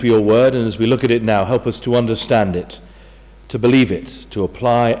For your word, and as we look at it now, help us to understand it, to believe it, to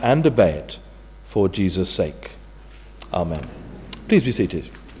apply and obey it for Jesus' sake. Amen. Please be seated.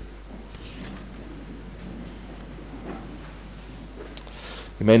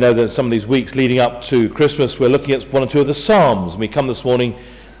 You may know that some of these weeks leading up to Christmas we're looking at one or two of the Psalms. We come this morning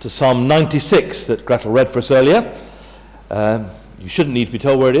to Psalm 96 that Gretel read for us earlier. You shouldn't need to be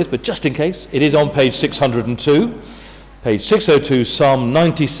told where it is, but just in case, it is on page 602. Page 602, Psalm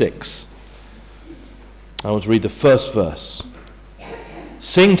 96. I want to read the first verse.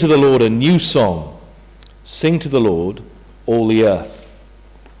 Sing to the Lord a new song. Sing to the Lord, all the earth.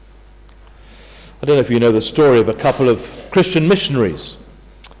 I don't know if you know the story of a couple of Christian missionaries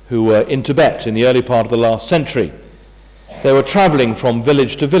who were in Tibet in the early part of the last century. They were travelling from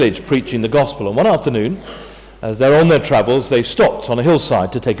village to village preaching the gospel, and one afternoon, as they're on their travels, they stopped on a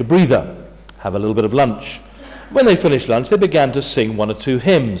hillside to take a breather, have a little bit of lunch. When they finished lunch, they began to sing one or two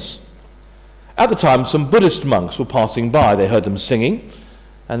hymns. At the time, some Buddhist monks were passing by. They heard them singing,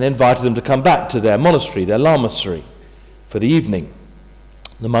 and they invited them to come back to their monastery, their lamasery, for the evening.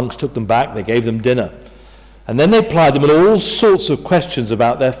 The monks took them back, they gave them dinner, and then they plied them with all sorts of questions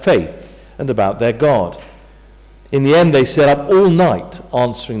about their faith and about their God. In the end, they stayed up all night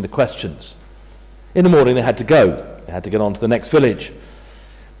answering the questions. In the morning, they had to go. They had to get on to the next village.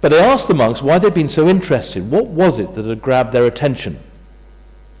 But they asked the monks why they'd been so interested. What was it that had grabbed their attention?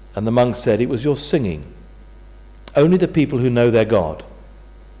 And the monks said, it was your singing. Only the people who know their God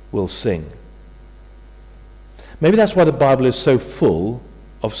will sing. Maybe that's why the Bible is so full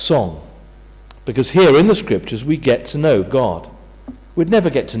of song. Because here in the Scriptures we get to know God. We'd never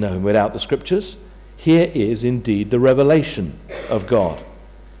get to know him without the Scriptures. Here is indeed the revelation of God.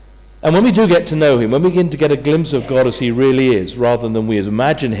 And when we do get to know him, when we begin to get a glimpse of God as he really is, rather than we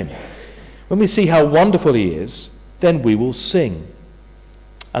imagine him, when we see how wonderful he is, then we will sing.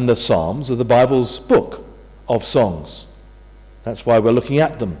 And the Psalms are the Bible's book of songs. That's why we're looking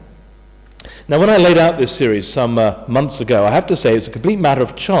at them. Now, when I laid out this series some months ago, I have to say it's a complete matter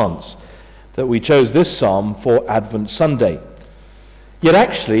of chance that we chose this psalm for Advent Sunday. Yet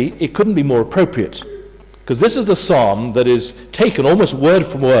actually, it couldn't be more appropriate, because this is the psalm that is taken almost word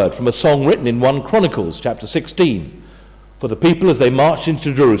from word from a song written in 1 Chronicles chapter 16 for the people as they marched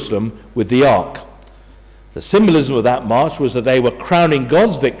into Jerusalem with the ark. The symbolism of that march was that they were crowning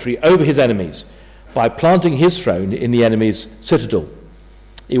God's victory over his enemies by planting his throne in the enemy's citadel.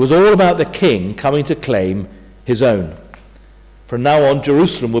 It was all about the king coming to claim his own. From now on,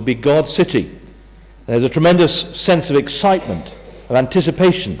 Jerusalem will be God's city. There's a tremendous sense of excitement, of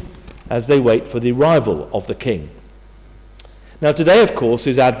anticipation, as they wait for the arrival of the king. Now today, of course,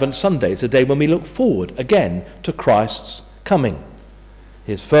 is Advent Sunday. It's a day when we look forward again to Christ's coming.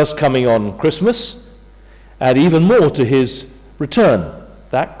 His first coming on Christmas, and even more to his return,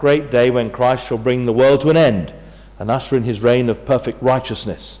 that great day when Christ shall bring the world to an end and usher in his reign of perfect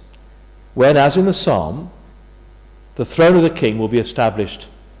righteousness, when, as in the psalm, the throne of the king will be established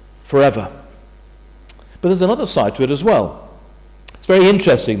forever. But there's another side to it as well. It's very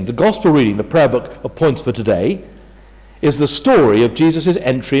interesting. The gospel reading, the prayer book of points for today, is the story of Jesus'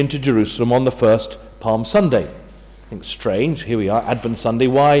 entry into Jerusalem on the first Palm Sunday. I think it's strange, here we are, Advent Sunday,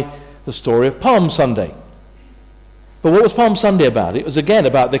 why the story of Palm Sunday? But what was Palm Sunday about? It was again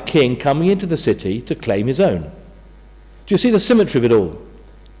about the king coming into the city to claim his own. Do you see the symmetry of it all?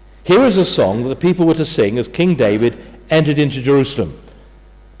 Here is a song that the people were to sing as King David entered into Jerusalem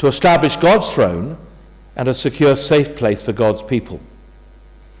to establish God's throne and a secure, safe place for God's people.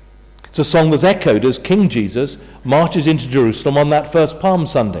 It's a song that's echoed as King Jesus marches into Jerusalem on that first Palm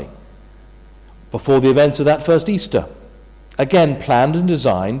Sunday, before the events of that first Easter, again planned and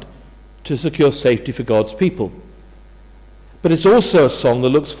designed to secure safety for God's people. But it's also a song that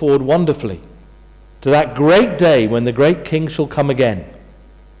looks forward wonderfully to that great day when the great King shall come again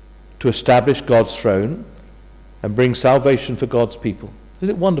to establish God's throne and bring salvation for God's people.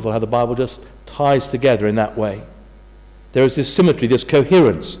 Isn't it wonderful how the Bible just ties together in that way? There is this symmetry, this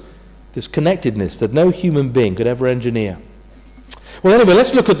coherence, this connectedness that no human being could ever engineer. Well, anyway,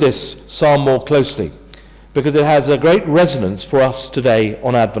 let's look at this psalm more closely, because it has a great resonance for us today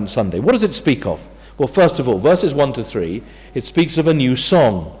on Advent Sunday. What does it speak of? Well, first of all, verses 1 to 3, it speaks of a new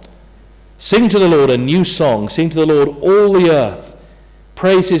song. Sing to the Lord a new song. Sing to the Lord all the earth.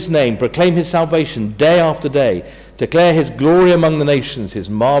 Praise his name. Proclaim his salvation day after day. Declare his glory among the nations, his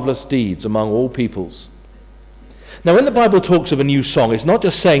marvelous deeds among all peoples. Now, when the Bible talks of a new song, it's not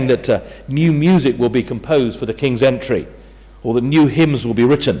just saying that new music will be composed for the king's entry, or that new hymns will be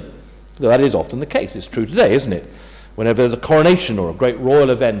written. Though that is often the case. It's true today, isn't it? Whenever there's a coronation or a great royal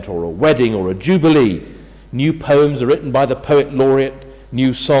event or a wedding or a jubilee, new poems are written by the poet laureate,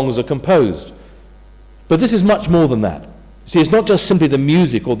 new songs are composed. But this is much more than that. See, it's not just simply the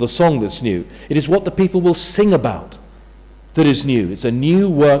music or the song that's new. It is what the people will sing about that is new. It's a new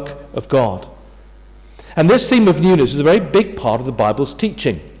work of God. And this theme of newness is a very big part of the Bible's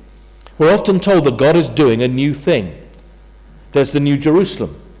teaching. We're often told that God is doing a new thing. There's the new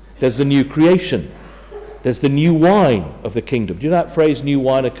Jerusalem. There's the new creation. There's the new wine of the kingdom. Do you know that phrase, new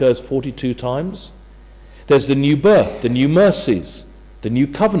wine, occurs 42 times? There's the new birth, the new mercies, the new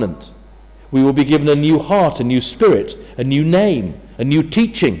covenant. We will be given a new heart, a new spirit, a new name, a new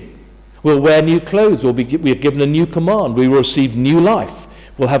teaching. We'll wear new clothes. We are given a new command. We will receive new life.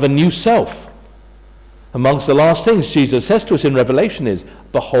 We'll have a new self. Amongst the last things Jesus says to us in Revelation is,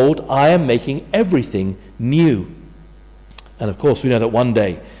 "Behold, I am making everything new." And of course we know that one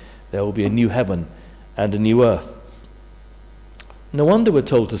day there will be a new heaven and a new earth. No wonder we're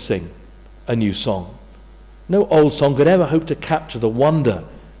told to sing a new song. No old song could ever hope to capture the wonder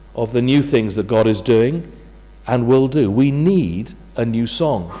of the new things that God is doing and will do. We need a new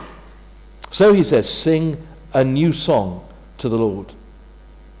song. So he says, sing a new song to the Lord.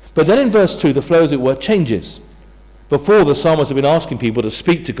 But then in verse 2, the flow, as it were, changes. Before, the psalmist had been asking people to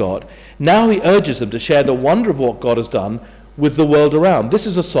speak to God. Now he urges them to share the wonder of what God has done with the world around. This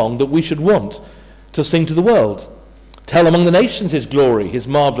is a song that we should want to sing to the world. Tell among the nations his glory, his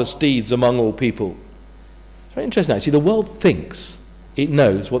marvelous deeds among all people. It's very interesting, actually. The world thinks it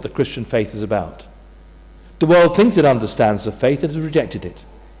knows what the Christian faith is about. The world thinks it understands the faith and has rejected it.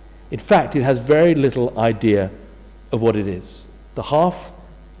 In fact, it has very little idea of what it is. The half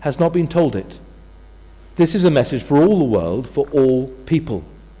has not been told it. This is a message for all the world, for all people. And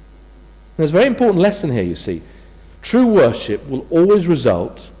there's a very important lesson here, you see. True worship will always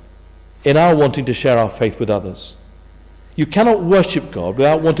result in our wanting to share our faith with others. You cannot worship God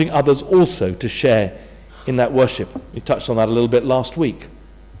without wanting others also to share in that worship. We touched on that a little bit last week.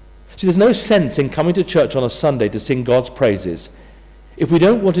 See, there's no sense in coming to church on a Sunday to sing God's praises if we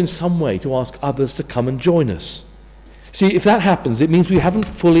don't want in some way to ask others to come and join us. See, if that happens, it means we haven't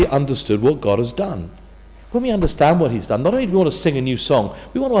fully understood what God has done. When we understand what he's done, not only do we want to sing a new song,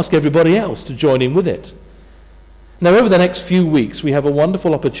 we want to ask everybody else to join in with it. Now, over the next few weeks, we have a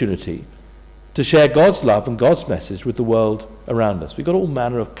wonderful opportunity to share God's love and God's message with the world around us. We've got all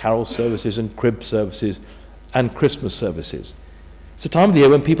manner of carol services and crib services and Christmas services. It's a time of the year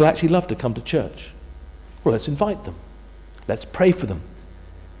when people actually love to come to church. Well, let's invite them. Let's pray for them.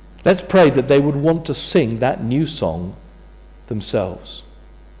 Let's pray that they would want to sing that new song themselves.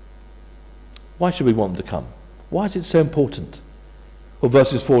 Why should we want them to come? Why is it so important? Well,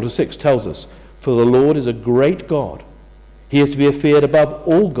 verses 4 to 6 tells us, "For the Lord is a great God. He is to be feared above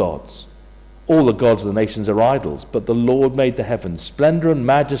all gods. All the gods of the nations are idols, but the Lord made the heavens. Splendor and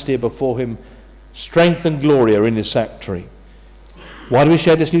majesty are before him. Strength and glory are in his sanctuary." Why do we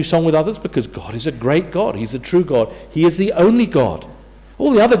share this new song with others? Because God is a great God. He's the true God. He is the only God.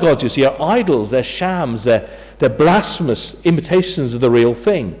 All the other gods you see are idols. They're shams. They're blasphemous imitations of the real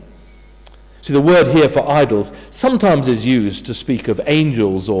thing. See, the word here for idols sometimes is used to speak of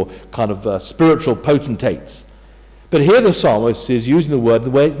angels or kind of spiritual potentates. But here the psalmist is using the word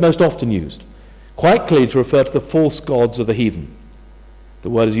the way it's most often used, quite clearly to refer to the false gods of the heathen. The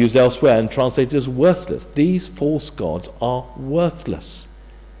word is used elsewhere and translated as worthless. These false gods are worthless.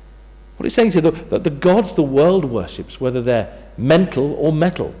 What he's saying is that the gods the world worships, whether they're mental or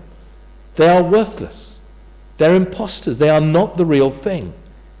metal, they are worthless. They're imposters. They are not the real thing.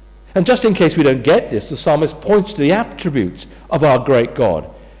 And just in case we don't get this, the psalmist points to the attributes of our great God.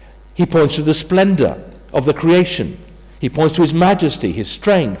 He points to the splendor of the creation. He points to his majesty, his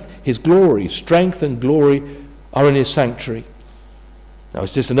strength, his glory. Strength and glory are in his sanctuary. Now,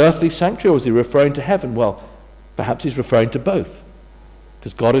 is this an earthly sanctuary or is he referring to heaven? Well, perhaps he's referring to both,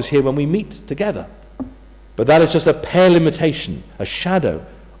 because God is here when we meet together. But that is just a pale imitation, a shadow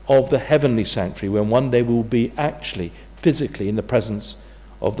of the heavenly sanctuary, when one day we will be actually, physically in the presence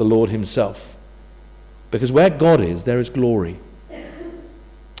of the Lord himself. Because where God is, there is glory.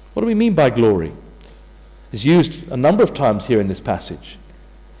 What do we mean by glory? It's used a number of times here in this passage.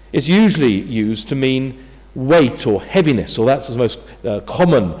 It's usually used to mean weight or heaviness, or that's the most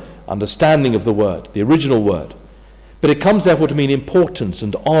common understanding of the word, the original word. But it comes therefore to mean importance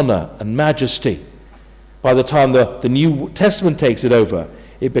and honor and majesty. By the time the New Testament takes it over,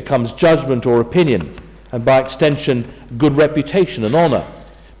 it becomes judgment or opinion, and by extension, good reputation and honor.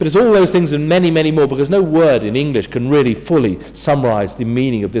 But it's all those things and many, many more, because no word in English can really fully summarize the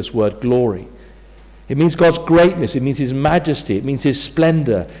meaning of this word glory. It means God's greatness, it means his majesty, it means his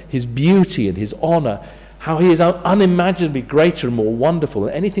splendor, his beauty and his honor, how he is unimaginably greater and more wonderful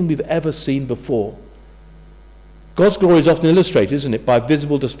than anything we've ever seen before. God's glory is often illustrated, isn't it, by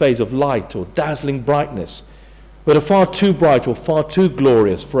visible displays of light or dazzling brightness, that are far too bright or far too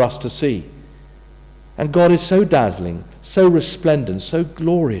glorious for us to see. And God is so dazzling, so resplendent, so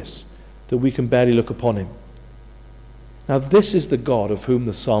glorious that we can barely look upon him. Now this is the God of whom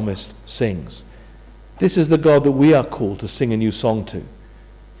the psalmist sings. This is the God that we are called to sing a new song to.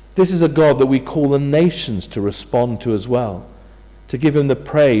 This is a God that we call the nations to respond to as well, to give him the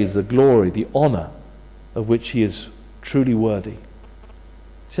praise, the glory, the honor of which he is truly worthy.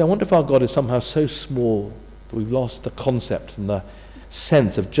 See, I wonder if our God is somehow so small that we've lost the concept and the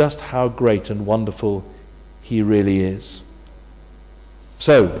sense of just how great and wonderful he really is.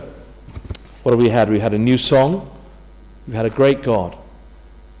 So, what have we had? We had a new song. We've had a great God.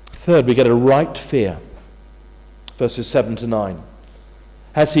 Third, we get a right fear. Verses 7 to 9.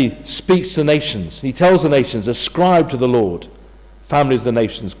 As he speaks to nations, he tells the nations, ascribe to the Lord, families of the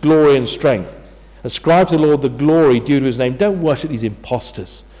nations, glory and strength. Ascribe to the Lord the glory due to his name. Don't worship these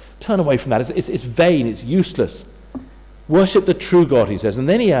impostors. Turn away from that. It's vain. It's useless. Worship the true God, he says. And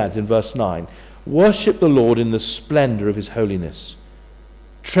then he adds in verse 9, worship the Lord in the splendor of his holiness.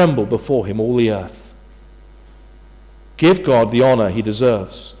 Tremble before him, all the earth. Give God the honor he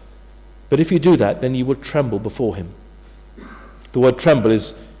deserves. But if you do that, then you will tremble before him. The word tremble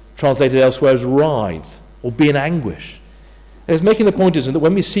is translated elsewhere as writhe or be in anguish. And it's making the point is that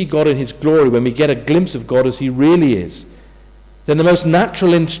when we see God in his glory, when we get a glimpse of God as he really is, then the most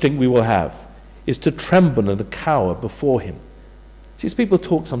natural instinct we will have is to tremble and to cower before him. See, as people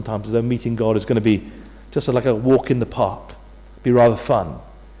talk sometimes as though meeting God is going to be just like a walk in the park, be rather fun.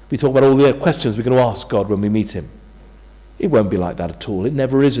 We talk about all the questions we're going to ask God when we meet him. It won't be like that at all. It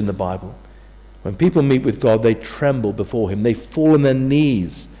never is in the Bible. When people meet with God, they tremble before him. They fall on their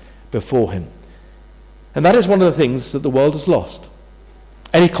knees before him. And that is one of the things that the world has lost.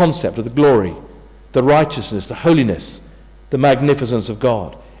 Any concept of the glory, the righteousness, the holiness, the magnificence of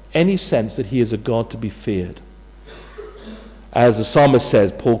God. Any sense that he is a God to be feared. As the psalmist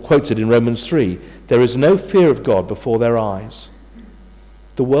says, Paul quotes it in Romans 3, there is no fear of God before their eyes.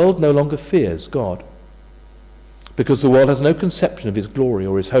 The world no longer fears God because the world has no conception of his glory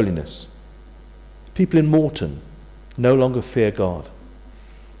or his holiness. People in Morton no longer fear God.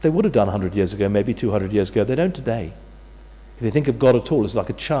 They would have done 100 years ago, maybe 200 years ago. They don't today. If they think of God at all as like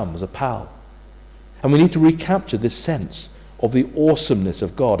a chum, as a pal. And we need to recapture this sense of the awesomeness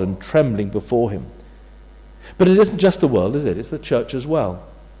of God and trembling before him. But it isn't just the world, is it? It's the church as well.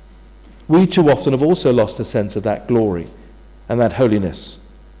 We too often have also lost a sense of that glory and that holiness.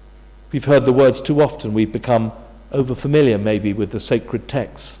 We've heard the words too often. We've become over-familiar maybe with the sacred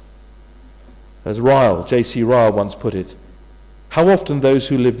texts. As Ryle, J.C. Ryle once put it, how often those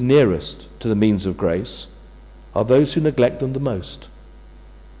who live nearest to the means of grace are those who neglect them the most.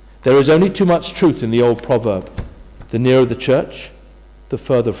 There is only too much truth in the old proverb, the nearer the church, the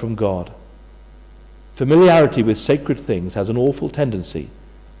further from God. Familiarity with sacred things has an awful tendency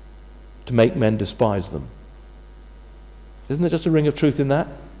to make men despise them. Isn't there just a ring of truth in that?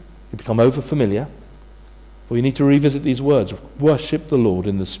 You become over-familiar. Well, you need to revisit these words. Worship the Lord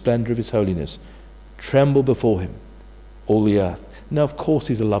in the splendor of his holiness. Tremble before him, all the earth. Now, of course,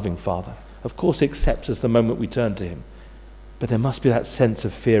 he's a loving Father. Of course, he accepts us the moment we turn to him. But there must be that sense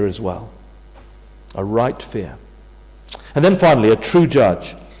of fear as well. A right fear. And then finally, a true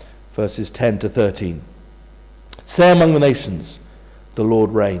judge. Verses 10 to 13. Say among the nations, the Lord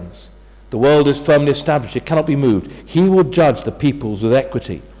reigns. The world is firmly established. It cannot be moved. He will judge the peoples with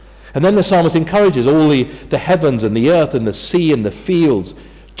equity. And then the psalmist encourages all the heavens and the earth and the sea and the fields,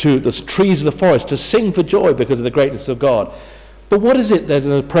 to the trees of the forest, to sing for joy because of the greatness of God. But what is it they're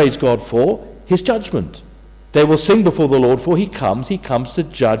going to praise God for? His judgment. They will sing before the Lord, for he comes to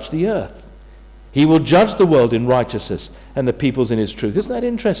judge the earth. He will judge the world in righteousness and the peoples in his truth. Isn't that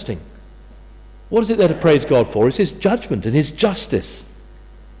interesting? What is it they're to praise God for? It's his judgment and his justice.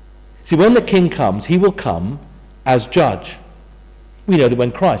 See, when the king comes, he will come as judge. We know that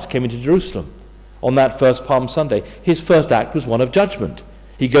when Christ came into Jerusalem on that first Palm Sunday, his first act was one of judgment.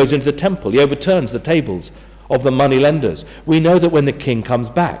 He goes into the temple. He overturns the tables of the money lenders. We know that when the king comes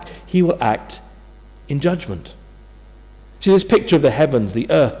back, he will act in judgment. See, this picture of the heavens, the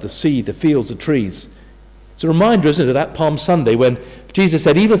earth, the sea, the fields, the trees. It's a reminder, isn't it, of that Palm Sunday when Jesus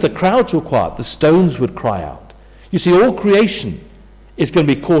said, even if the crowds were quiet, the stones would cry out. You see, all creation is going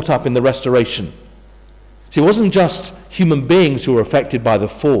to be caught up in the restoration. See, it wasn't just human beings who were affected by the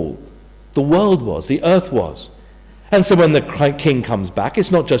fall. The world was, the earth was. And so when the king comes back,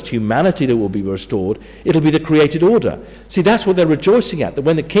 it's not just humanity that will be restored, it'll be the created order. See, that's what they're rejoicing at, that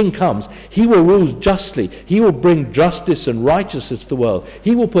when the king comes, he will rule justly. He will bring justice and righteousness to the world.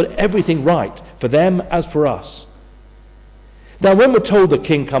 He will put everything right for them as for us. Now, when we're told the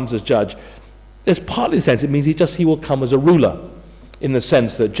king comes as judge, there's partly the sense it means he will come as a ruler, in the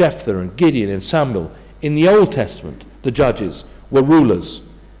sense that Jephthah and Gideon and Samuel, in the Old Testament, the judges, were rulers.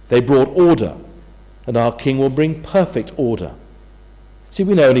 They brought order, and our king will bring perfect order. See,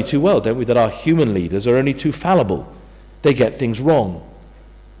 we know only too well, don't we, that our human leaders are only too fallible. They get things wrong.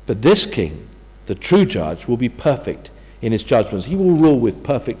 But this king, the true judge, will be perfect in his judgments. He will rule with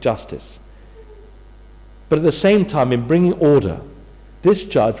perfect justice. But at the same time, in bringing order, this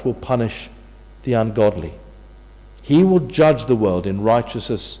judge will punish the ungodly. He will judge the world in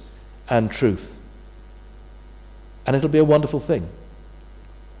righteousness and truth. And it'll be a wonderful thing.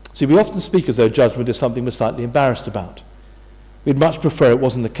 See, we often speak as though judgment is something we're slightly embarrassed about. We'd much prefer it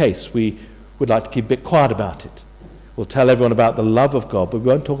wasn't the case. We would like to keep a bit quiet about it. We'll tell everyone about the love of God, but we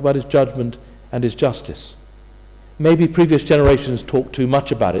won't talk about his judgment and his justice. Maybe previous generations talked too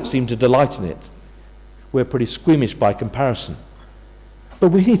much about it, seemed to delight in it. We're pretty squeamish by comparison. But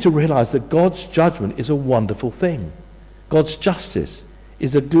we need to realize that God's judgment is a wonderful thing. God's justice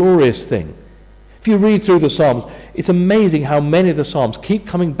is a glorious thing. If you read through the Psalms, it's amazing how many of the Psalms keep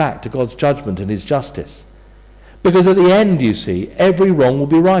coming back to God's judgment and his justice. Because at the end, you see, every wrong will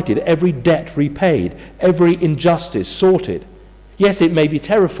be righted, every debt repaid, every injustice sorted. Yes, it may be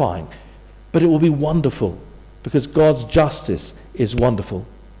terrifying, but it will be wonderful because God's justice is wonderful.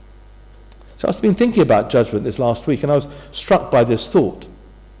 So I've been thinking about judgment this last week, and I was struck by this thought.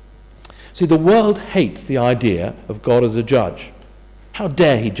 See, the world hates the idea of God as a judge. How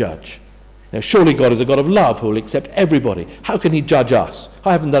dare he judge? Now, surely God is a God of love who will accept everybody. How can he judge us?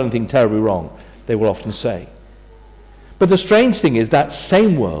 I haven't done anything terribly wrong, they will often say. But the strange thing is that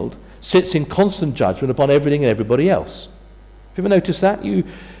same world sits in constant judgment upon everything and everybody else. Have you ever noticed that? If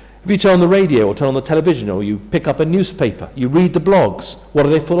you turn on the radio or turn on the television or you pick up a newspaper, you read the blogs, what are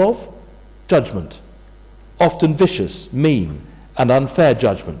they full of? Judgment. Often vicious, mean, and unfair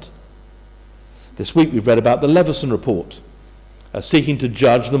judgment. This week we've read about the Leveson report, seeking to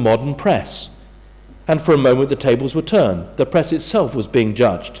judge the modern press. And for a moment the tables were turned. The press itself was being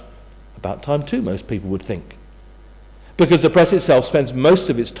judged. About time too, most people would think. Because the press itself spends most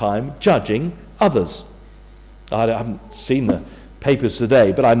of its time judging others. I haven't seen the papers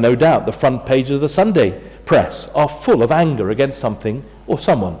today, but I have no doubt the front pages of the Sunday press are full of anger against something or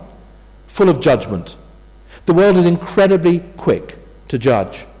someone, full of judgment. The world is incredibly quick to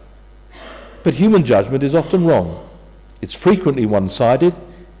judge. But human judgment is often wrong. It's frequently one-sided.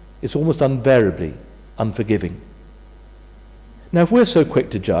 It's almost invariably unforgiving. Now, if we're so quick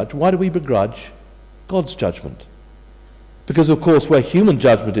to judge, why do we begrudge God's judgment? Because, of course, where human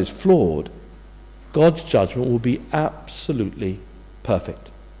judgment is flawed, God's judgment will be absolutely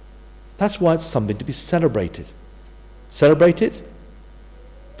perfect. That's why it's something to be celebrated. Celebrated,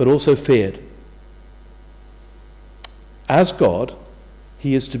 but also feared. As God,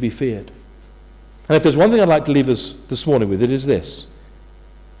 he is to be feared. And if there's one thing I'd like to leave us this morning with, it is this: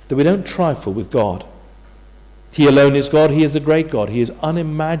 that we don't trifle with God. He alone is God. He is the great God. He is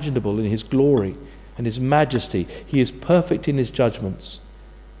unimaginable in his glory and his majesty. He is perfect in his judgments.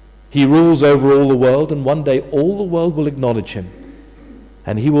 He rules over all the world, and one day all the world will acknowledge him,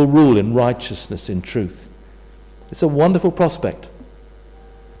 and he will rule in righteousness, in truth. It's a wonderful prospect.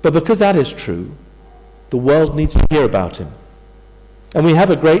 But because that is true, the world needs to hear about him. And we have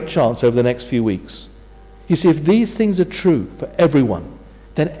a great chance over the next few weeks. You see, if these things are true for everyone,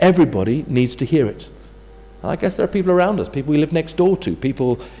 then everybody needs to hear it. And I guess there are people around us, people we live next door to,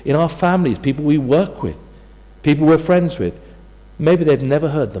 people in our families, people we work with, people we're friends with. Maybe they've never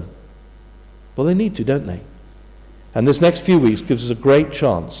heard them. Well, they need to, don't they? And this next few weeks gives us a great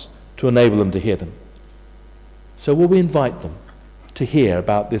chance to enable them to hear them. So will we invite them to hear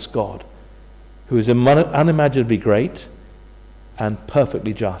about this God who is unimaginably great and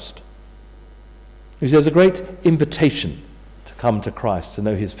perfectly just? There's a great invitation to come to Christ, to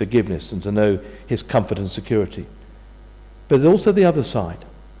know his forgiveness and to know his comfort and security. But there's also the other side,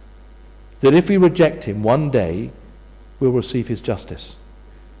 that if we reject him, one day we'll receive his justice.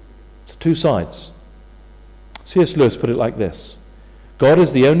 So two sides. C.S. Lewis put it like this: God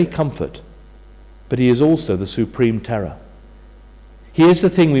is the only comfort, but he is also the supreme terror. He is the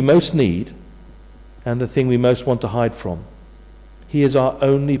thing we most need and the thing we most want to hide from. He is our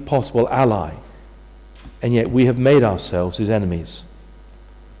only possible ally, and yet we have made ourselves his enemies.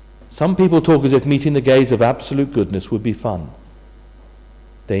 Some people talk as if meeting the gaze of absolute goodness would be fun.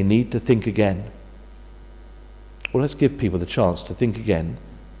 They need to think again. Well, let's give people the chance to think again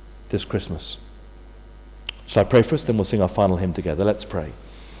this Christmas. Shall I pray for us? Then we'll sing our final hymn together. Let's pray.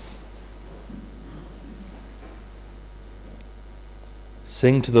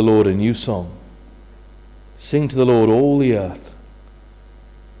 Sing to the Lord a new song. Sing to the Lord, all the earth,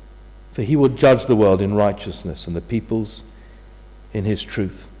 for he will judge the world in righteousness and the peoples in his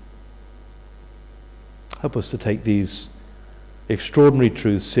truth. Help us to take these extraordinary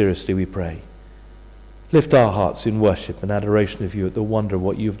truths seriously, we pray. Lift our hearts in worship and adoration of you at the wonder of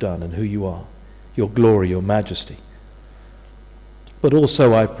what you've done and who you are, your glory, your majesty. But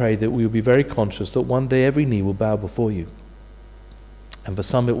also I pray that we will be very conscious that one day every knee will bow before you. And for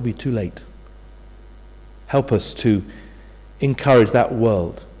some it will be too late. Help us to encourage that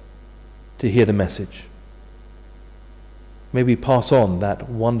world to hear the message. May we pass on that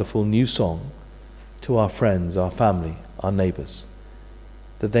wonderful new song to our friends, our family, our neighbors,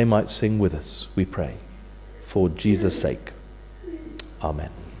 that they might sing with us, we pray, for Jesus' sake.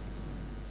 Amen.